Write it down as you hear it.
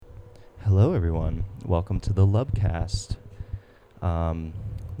Hello, everyone. Welcome to the Lubcast.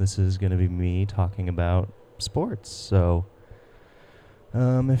 This is going to be me talking about sports. So,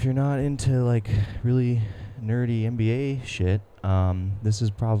 if you're not into like really nerdy NBA shit, this is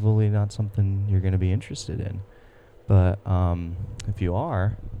probably not something you're going to be interested in. But if you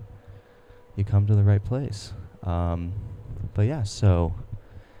are, you come to the right place. But yeah, so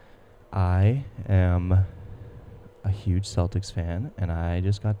I am a huge Celtics fan, and I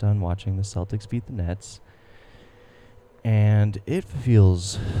just got done watching the Celtics beat the Nets, and it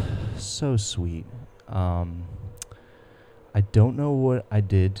feels so sweet. I don't know what I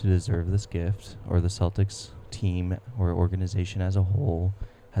did to deserve this gift, or the Celtics team or organization as a whole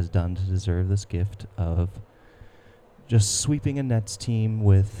has done to deserve this gift of just sweeping a Nets team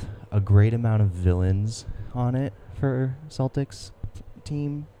with a great amount of villains on it for Celtics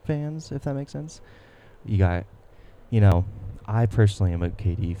team fans, if that makes sense. You got I personally am a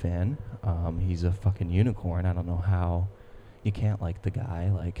KD fan. He's a fucking unicorn. I don't know how you can't like the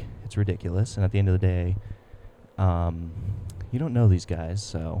guy. Like, it's ridiculous. And at the end of the day, you don't know these guys,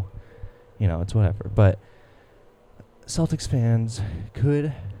 so, it's whatever. But Celtics fans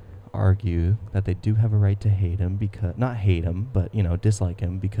could argue that they do have a right to hate him, because, not hate him, but, dislike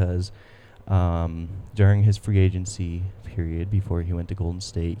him, because during his free agency period before he went to Golden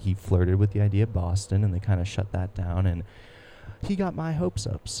State, he flirted with the idea of Boston, and they kind of shut that down, and he got my hopes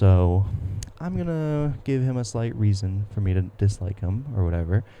up. So I'm going to give him a slight reason for me to dislike him or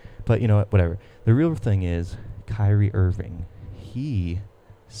whatever. But you know what? Whatever. The real thing is Kyrie Irving. He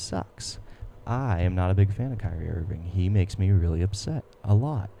sucks. I am not a big fan of Kyrie Irving. He makes me really upset a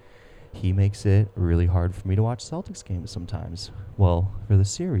lot. He makes it really hard for me to watch Celtics games sometimes. Well, for the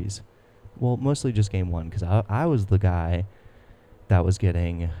series. Well, mostly just game one, because I was the guy that was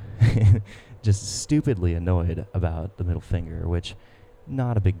getting just stupidly annoyed about the middle finger, which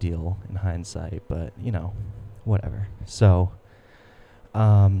not a big deal in hindsight, but, whatever. So,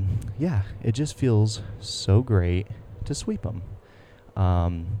 yeah, it just feels so great to sweep them.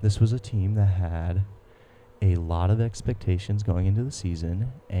 This was a team that had a lot of expectations going into the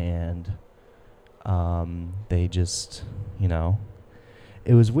season, and they just,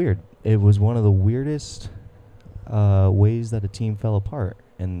 it was weird. It was one of the weirdest ways that a team fell apart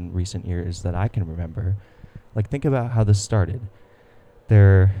in recent years that I can remember. Like, think about how this started.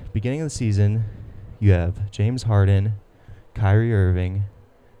 Their beginning of the season, you have James Harden, Kyrie Irving,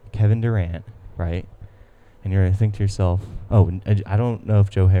 Kevin Durant, right? And you're going to think to yourself, oh, I don't know if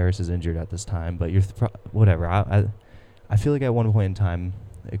Joe Harris is injured at this time, but you're whatever. I feel like at one point in time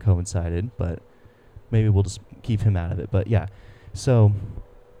it coincided, but maybe we'll just keep him out of it. But yeah, so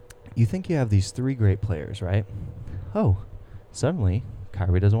you think you have these three great players, right? Oh, suddenly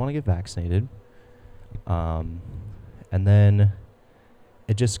Kyrie doesn't want to get vaccinated. And then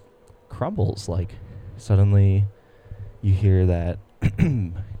it just crumbles. Like, suddenly you hear that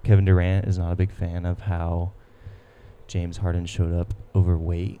Kevin Durant is not a big fan of how James Harden showed up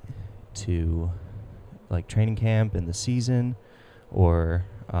overweight to, like, training camp in the season, or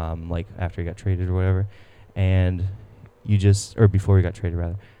like after he got traded or whatever. And or before he got traded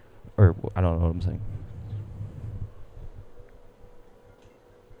rather, or I don't know what I'm saying.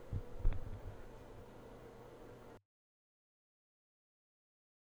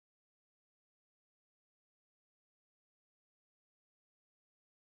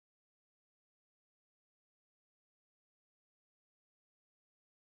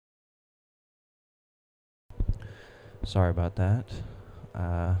 Sorry about that.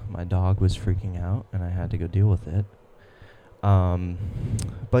 My dog was freaking out, and I had to go deal with it.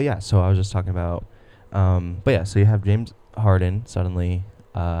 But yeah, so I was just talking about. But yeah, so you have James Harden suddenly,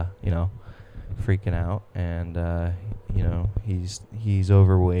 freaking out, and he's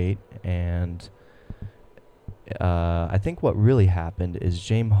overweight, and I think what really happened is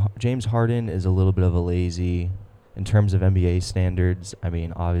James Harden is a little bit of a lazy in terms of NBA standards. I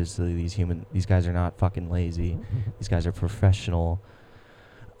mean, obviously these guys are not fucking lazy. These guys are professional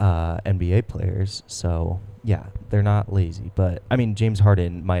NBA players. So yeah, they're not lazy. But I mean, James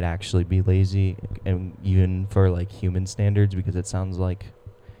Harden might actually be lazy, and even for like human standards, because it sounds like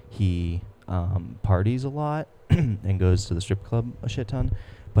he parties a lot and goes to the strip club a shit ton.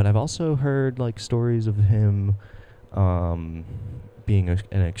 But I've also heard like stories of him being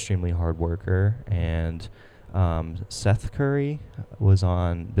an extremely hard worker. And Seth Curry was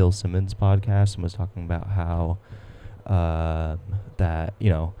on Bill Simmons' podcast and was talking about how that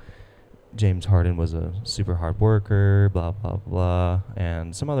James Harden was a super hard worker, blah blah blah,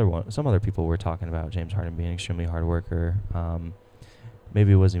 and some other people were talking about James Harden being an extremely hard worker.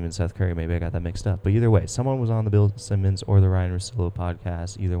 Maybe it wasn't even Seth Curry. Maybe I got that mixed up. But either way, someone was on the Bill Simmons or the Ryan Russillo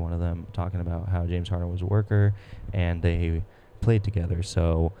podcast, either one of them, talking about how James Harden was a worker and they played together.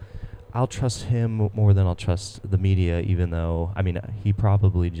 So I'll trust him more than I'll trust the media, even though, I mean, he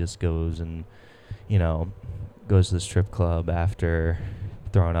probably just goes and, goes to the strip club after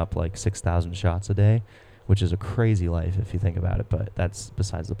throwing up like 6,000 shots a day, which is a crazy life if you think about it, but that's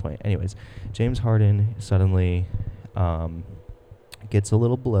besides the point. Anyways, James Harden suddenly gets a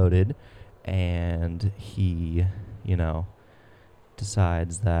little bloated, and he,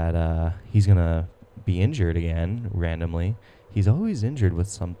 decides that he's going to be injured again randomly. He's always injured with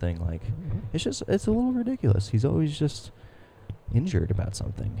something. Like, it's a little ridiculous. He's always just injured about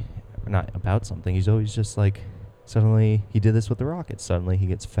something. Or not about something. He's always just like, suddenly, he did this with the Rockets. Suddenly he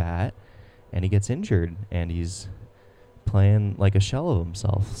gets fat and he gets injured and he's playing like a shell of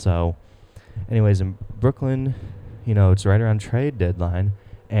himself. So, anyways, in Brooklyn, it's right around trade deadline.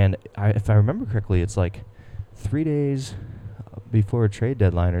 And if I remember correctly, it's like 3 days before a trade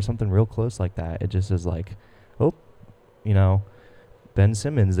deadline or something real close like that. It just is like, Ben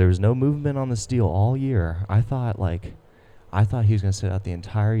Simmons, there was no movement on the steal all year. I thought he was going to sit out the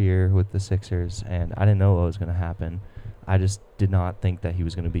entire year with the Sixers, and I didn't know what was going to happen. I just did not think that he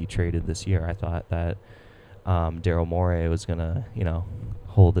was going to be traded this year. I thought that Daryl Morey was going to,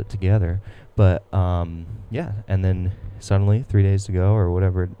 hold it together. But, yeah, and then suddenly 3 days to go or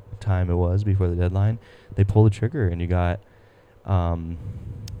whatever time it was before the deadline, they pull the trigger, and you got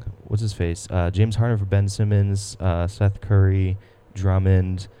what's his face? James Harden for Ben Simmons, Seth Curry,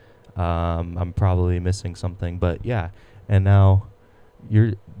 Drummond. I'm probably missing something, but yeah. And now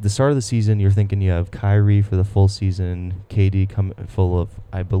the start of the season, you're thinking you have Kyrie for the full season, KD full of,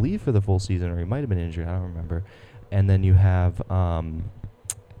 I believe, for the full season, or he might have been injured. I don't remember. And then you have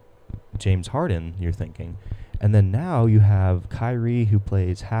James Harden, you're thinking. And then now you have Kyrie, who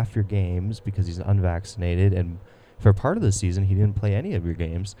plays half your games because he's unvaccinated, and for part of the season, he didn't play any of your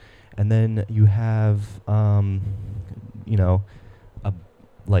games. And then you have,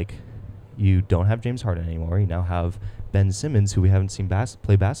 you don't have James Harden anymore. You now have Ben Simmons, who we haven't seen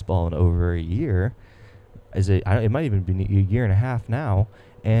play basketball in over a year. It might even be a year and a half now,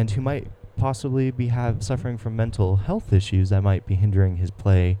 and who might possibly be suffering from mental health issues that might be hindering his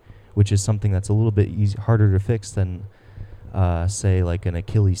play, which is something that's a little bit harder to fix than say like an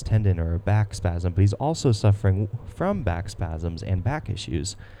Achilles tendon or a back spasm, but he's also suffering from back spasms and back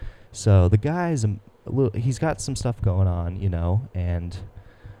issues. So the guy's he's got some stuff going on, and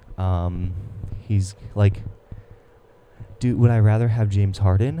he's like, would I rather have James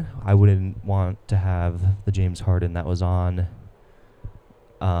Harden? I wouldn't want to have the James Harden that was on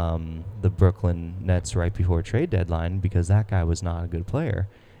the Brooklyn Nets right before trade deadline, because that guy was not a good player.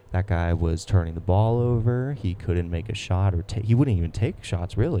 That guy was turning the ball over. He couldn't make a shot, or he wouldn't even take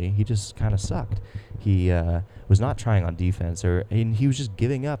shots, really. He just kind of sucked. He was not trying on defense, and he was just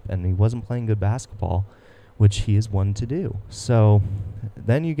giving up, and he wasn't playing good basketball, which he is one to do. So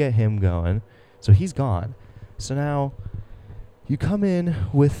then you get him going. So he's gone. So now you come in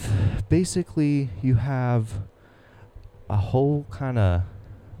with, basically, you have a whole kind of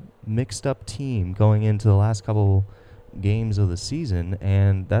mixed up team going into the last couple games of the season,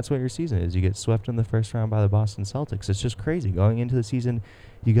 and that's what your season is. You get swept in the first round by the Boston Celtics. It's just crazy. Going into the season,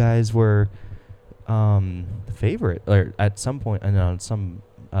 you guys were the favorite, or at some point, and on some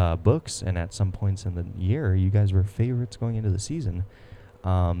books, and at some points in the year, you guys were favorites going into the season.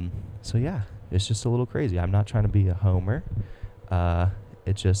 So yeah, it's just a little crazy. I'm not trying to be a homer.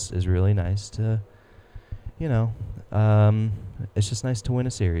 It just is really nice to, it's just nice to win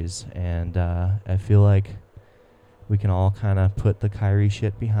a series, and I feel like we can all kind of put the Kyrie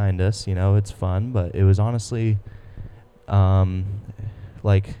shit behind us. It's fun, but it was honestly,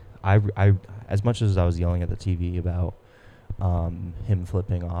 like, I as much as I was yelling at the TV about him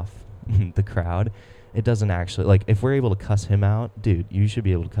flipping off the crowd, it doesn't actually, like, if we're able to cuss him out, dude, you should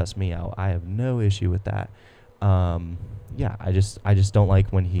be able to cuss me out. I have no issue with that. Yeah, I just don't like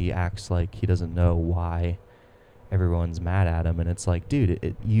when he acts like he doesn't know why everyone's mad at him, and it's like,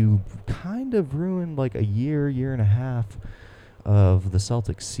 dude, you kind of ruined like a year and a half of the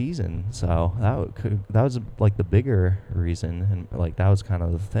Celtics season. So that was like the bigger reason, and like that was kind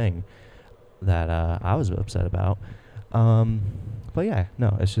of the thing that I was upset about. But yeah,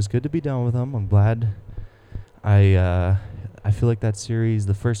 no, it's just good to be done with them. I'm glad. I feel like that series,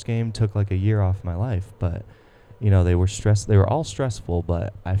 the first game, took like a year off my life, but they were stressed. They were all stressful,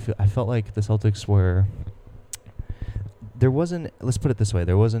 but I felt like the Celtics were. Let's put it this way,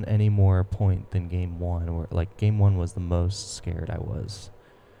 there wasn't any more point than game one, where like game one was the most scared I was,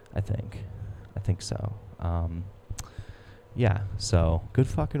 I think so. yeah, so good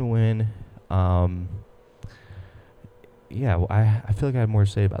fucking win. Um, yeah, well, I feel like I have more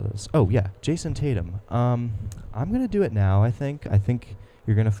to say about this. Oh yeah, Jason Tatum. I'm gonna do it now. I think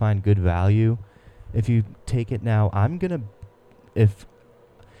you're gonna find good value if you take it now. If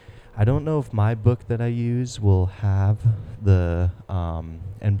I don't know if my book that I use will have the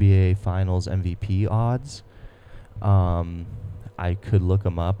NBA Finals MVP odds. Um, I could look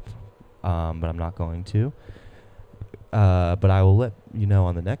them up, but I'm not going to. But I will let you know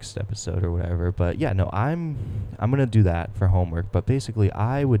on the next episode or whatever. But yeah, no, I'm gonna do that for homework. But basically,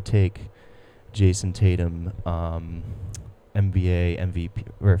 I would take Jason Tatum NBA MVP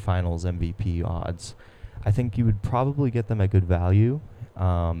or Finals MVP odds. I think you would probably get them at good value.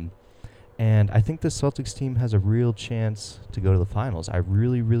 Um, and I think the Celtics team has a real chance to go to the finals. I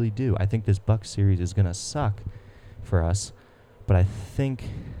really, really do. I think this Bucks series is gonna suck for us, but I think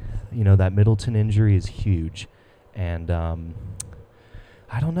that Middleton injury is huge, and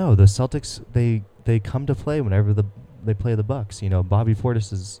I don't know. The Celtics they come to play whenever they play the Bucks. Bobby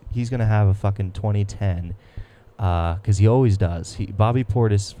Portis he's gonna have a fucking 2010, because he always does. Bobby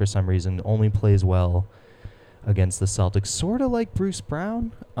Portis for some reason only plays well against the Celtics, sort of like Bruce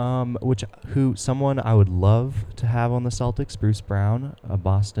Brown, someone I would love to have on the Celtics. Bruce Brown, a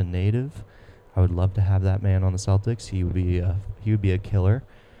Boston native. I would love to have that man on the Celtics. He would be a killer.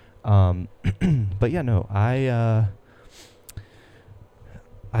 But yeah, no, I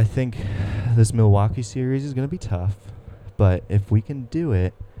think this Milwaukee series is going to be tough, but if we can do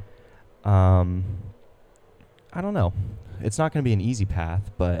it, I don't know. It's not going to be an easy path,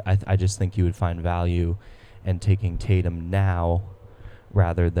 but I just think you would find value in taking Tatum now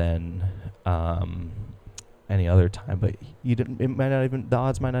rather than any other time. But the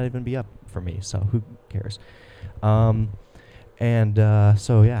odds might not even be up for me, so who cares? So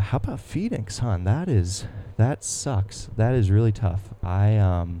yeah, how about Phoenix, huh? That sucks. That is really tough.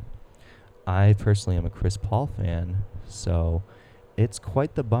 I personally am a Chris Paul fan, so it's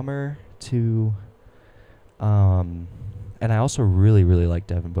quite the bummer to and I also really, really like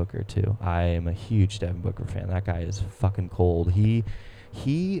Devin Booker too. I am a huge Devin Booker fan. That guy is fucking cold. He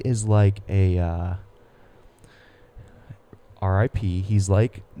is like a R.I.P. He's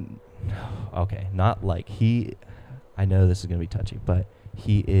like, okay, not like he. I know this is gonna be touchy, but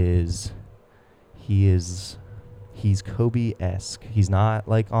he's Kobe-esque. He's not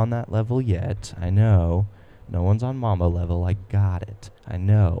like on that level yet. I know. No one's on Mamba level. I got it. I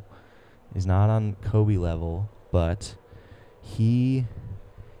know. He's not on Kobe level, but he's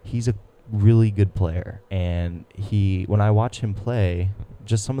a really good player. And when I watch him play,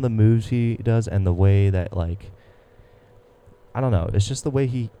 just some of the moves he does and the way that, like, I don't know, it's just the way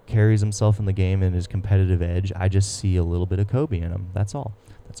he carries himself in the game and his competitive edge. I just see a little bit of Kobe in him. That's all.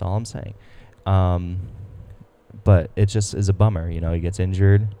 That's all I'm saying. But it just is a bummer. He gets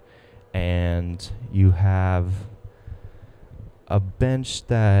injured, and you have a bench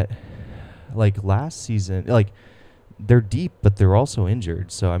that, like last season, like they're deep, but they're also injured.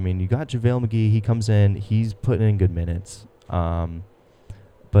 So I mean, you got JaVale McGee. He comes in, he's putting in good minutes.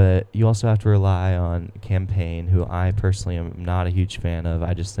 But you also have to rely on Campaign, who I personally am not a huge fan of.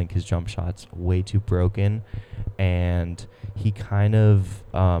 I just think his jump shot's way too broken, and he kind of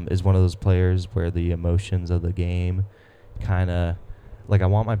is one of those players where the emotions of the game kind of, like, I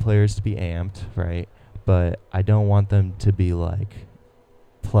want my players to be amped, right? But I don't want them to be like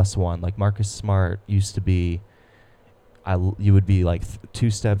 +1. Like Marcus Smart used to be, you would be like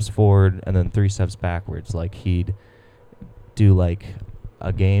 2 steps forward and then 3 steps backwards. Like he'd do like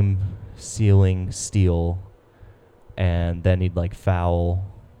a game sealing steal, and then he'd like foul,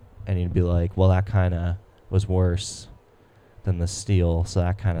 and he'd be like, well, that kind of was worse than the steal, so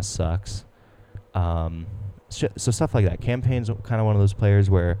that kind of sucks. So stuff like that. Campaign's kind of one of those players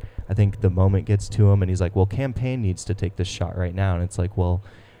where I think the moment gets to him, and he's like, well, Campaign needs to take this shot right now. And it's like, well,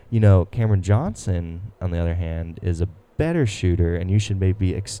 Cameron Johnson, on the other hand, is a better shooter, and you should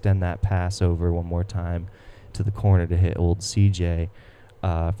maybe extend that pass over one more time to the corner to hit old CJ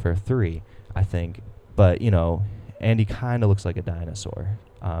for 3, I think. But, Andy kind of looks like a dinosaur.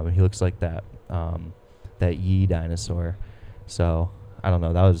 He looks like that Yee dinosaur. So, I don't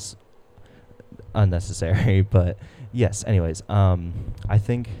know. That was unnecessary, but yes. Anyways, I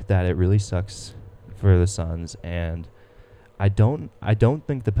think that it really sucks for the Suns, and I don't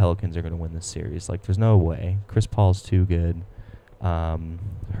think the Pelicans are going to win this series. Like, there's no way. Chris Paul's too good.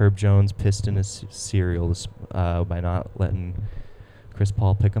 Herb Jones pissed in his cereal by not letting Chris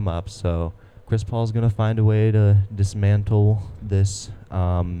Paul pick him up. So Chris Paul's going to find a way to dismantle this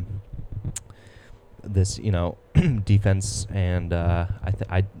defense, and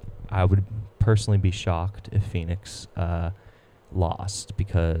I would personally be shocked if Phoenix lost,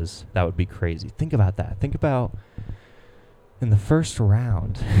 because that would be crazy. Think about that. Think about in the first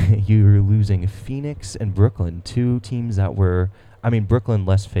round, you were losing Phoenix and Brooklyn, two teams that were, I mean, Brooklyn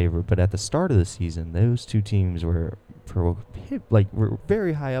less favored, but at the start of the season, those two teams were were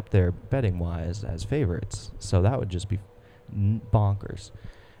very high up there betting wise as favorites. So that would just be bonkers.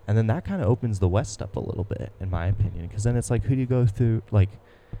 And then that kind of opens the West up a little bit, in my opinion, because then it's like, who do you go through? Like,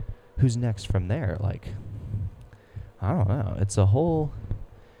 who's next from there? Like, I don't know. It's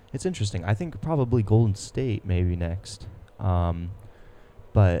interesting. I think probably Golden State maybe next.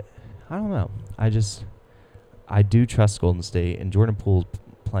 But I don't know. I do trust Golden State, and Jordan Poole's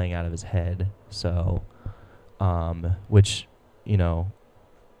playing out of his head. So, which,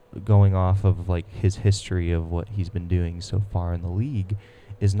 going off of like his history of what he's been doing so far in the league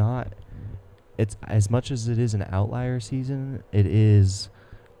is not, it's as much as it is an outlier season, it is,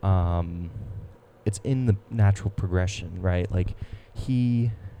 it's in the natural progression, right? Like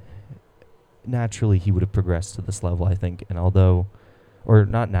naturally he would have progressed to this level, I think. And although, or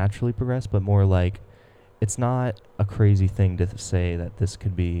not naturally progressed, but more like, it's not a crazy thing to say that this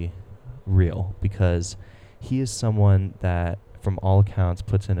could be real, because he is someone that, from all accounts,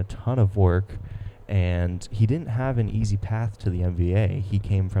 puts in a ton of work, and he didn't have an easy path to the NBA. He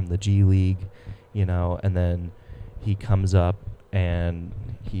came from the G League, and then he comes up and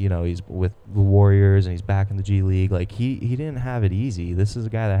he's with the Warriors and he's back in the G League. Like he didn't have it easy. This is a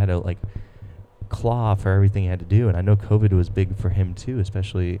guy that had to claw for everything he had to do, and I know COVID was big for him too,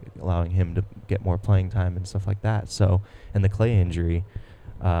 especially allowing him to get more playing time and stuff like that. So, and the Clay injury,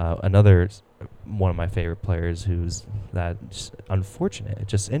 another one of my favorite players who's just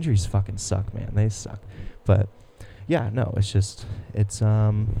unfortunate. Injuries fucking suck, man. They suck. But yeah, no, it's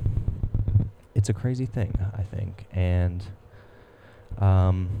a crazy thing, I think, and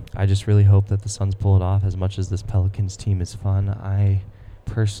I just really hope that the Suns pull it off. As much as this Pelicans team is fun, I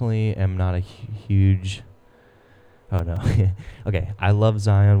personally am not a huge... Oh, no. Okay, I love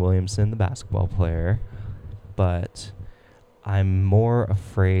Zion Williamson, the basketball player, but I'm more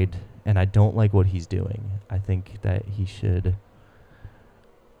afraid, and I don't like what he's doing. I think that he should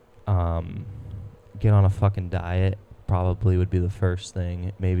get on a fucking diet, probably would be the first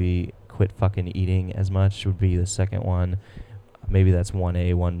thing. Maybe quit fucking eating as much would be the second one. Maybe that's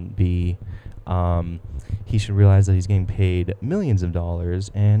 1A, 1B. He should realize that he's getting paid millions of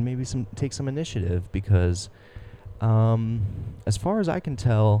dollars and maybe take some initiative, because as far as I can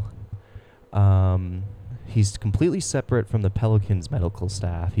tell, he's completely separate from the Pelicans medical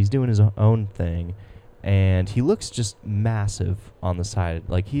staff. He's doing his own thing, and he looks just massive on the side.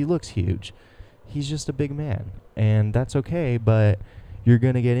 Like, he looks huge. He's just a big man, and that's okay, but you're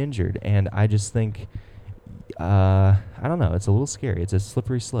going to get injured. And I just think, I don't know, it's a little scary. It's a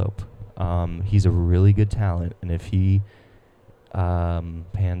slippery slope. He's a really good talent, and if he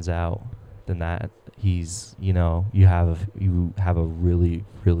pans out, then that he's, you have a really,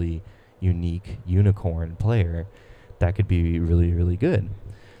 really unique unicorn player that could be really, really good.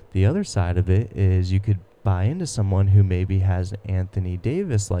 The other side of it is you could buy into someone who maybe has an Anthony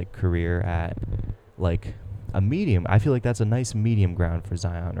Davis-like career at a medium. I feel like that's a nice medium ground for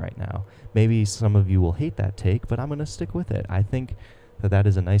Zion right now. Maybe some of you will hate that take, but I'm going to stick with it. I think that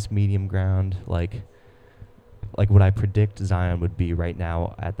is a nice medium ground, like what I predict Zion would be right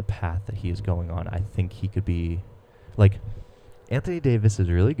now at the path that he is going on. I think he could be, Anthony Davis is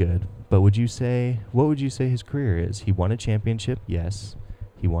really good, but what would you say his career is? He won a championship, yes.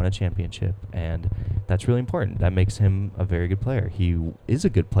 He won a championship, and that's really important. That makes him a very good player. He is a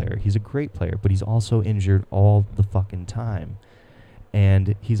good player. He's a great player, but he's also injured all the fucking time.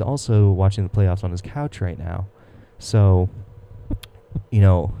 And he's also watching the playoffs on his couch right now. So,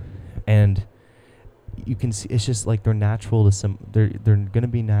 and you can see it's just like they're natural to they're going to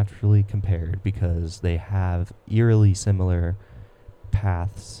be naturally compared because they have eerily similar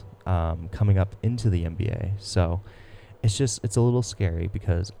paths coming up into the NBA. So it's a little scary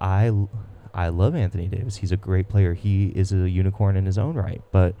because I love Anthony Davis. He's a great player. He is a unicorn in his own right.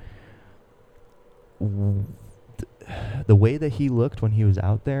 But the way that he looked when he was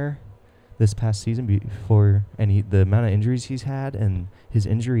out there this past season before, and the amount of injuries he's had and his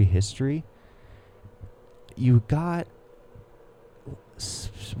injury history, you got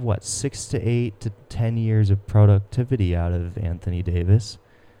 6 to 8 to 10 years of productivity out of Anthony Davis,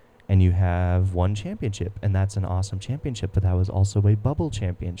 and you have one championship, and that's an awesome championship, but that was also a bubble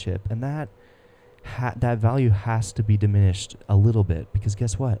championship, and that value has to be diminished a little bit, because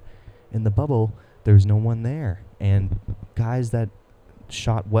guess what? In the bubble, there's no one there, and guys that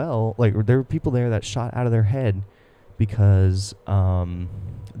shot well, there were people there that shot out of their head because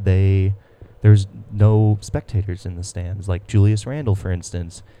they there's no spectators in the stands. Like Julius Randle, for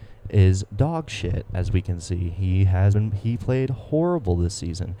instance, is dog shit, as we can see. He played horrible this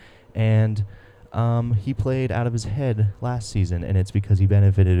season, and he played out of his head last season, and it's because he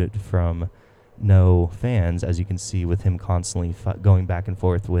benefited from no fans, as you can see with him constantly going back and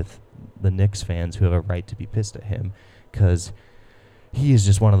forth with the Knicks fans who have a right to be pissed at him, because he is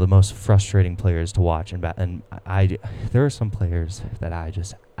just one of the most frustrating players to watch. And there are some players that I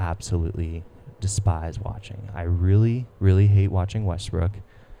just absolutely despise watching. I really, really hate watching Westbrook.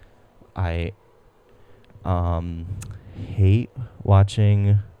 I hate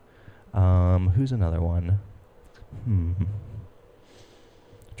watching. Who's another one?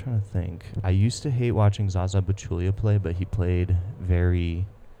 Trying to think. I used to hate watching Zaza Pachulia play, but he played very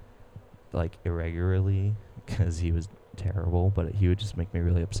irregularly because he was terrible, but he would just make me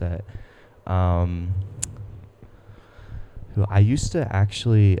really upset. Who I used to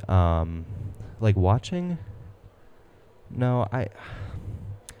actually watching. No, I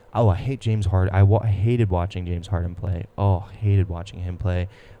hate James Harden. I hated watching James Harden play. Oh, hated watching him play.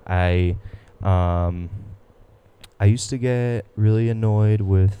 I used to get really annoyed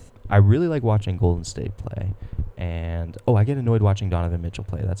with. I really like watching Golden State play, and I get annoyed watching Donovan Mitchell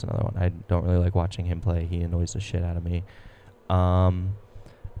play. That's another one. I don't really like watching him play. He annoys the shit out of me.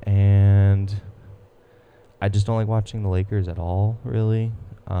 And I just don't like watching the Lakers at all, really.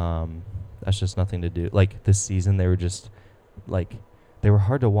 That's just nothing to do. Like, this season, they were just, they were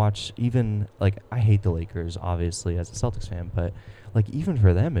hard to watch. Even, I hate the Lakers, obviously, as a Celtics fan, but, even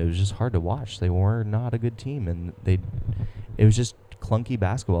for them, it was just hard to watch. They were not a good team, and it was just clunky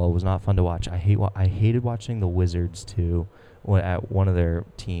basketball. It was not fun to watch. I hated watching the Wizards, too, at one of their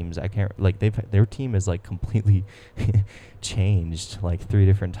teams. I can't, their team is, completely changed, 3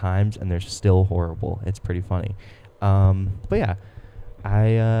 different times, and they're still horrible. It's pretty funny. But yeah,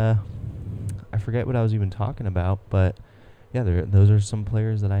 I forget what I was even talking about, but yeah, those are some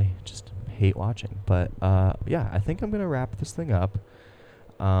players that I just hate watching. But yeah, I think I'm gonna wrap this thing up.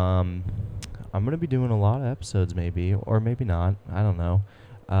 I'm gonna be doing a lot of episodes, maybe, or maybe not. I don't know.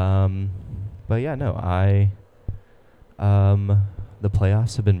 But yeah, no, the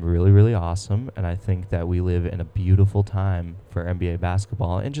playoffs have been really, really awesome, and I think that we live in a beautiful time for NBA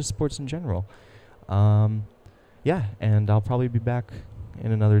basketball and just sports in general. Yeah, and I'll probably be back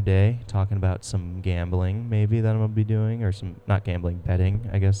in another day talking about some gambling, maybe, that I'm going to be doing, or some, not gambling, betting,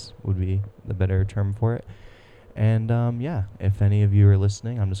 I guess would be the better term for it. And yeah, if any of you are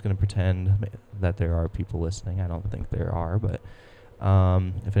listening, I'm just going to pretend that there are people listening. I don't think there are, but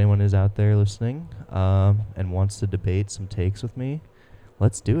if anyone is out there listening and wants to debate some takes with me,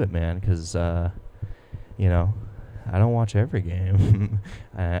 let's do it, man, because, I don't watch every game.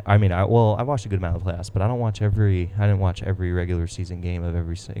 I watched a good amount of the playoffs, but I didn't watch every regular season game of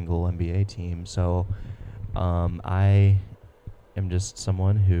every single NBA team. So I am just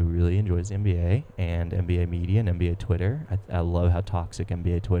someone who really enjoys the NBA and NBA media and NBA Twitter. I love how toxic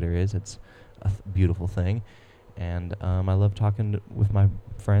NBA Twitter is. It's a beautiful thing. And I love talking with my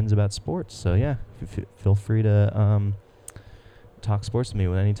friends about sports. So yeah, feel free to talk sports to me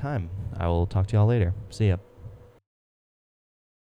at any time. I will talk to y'all later. See ya.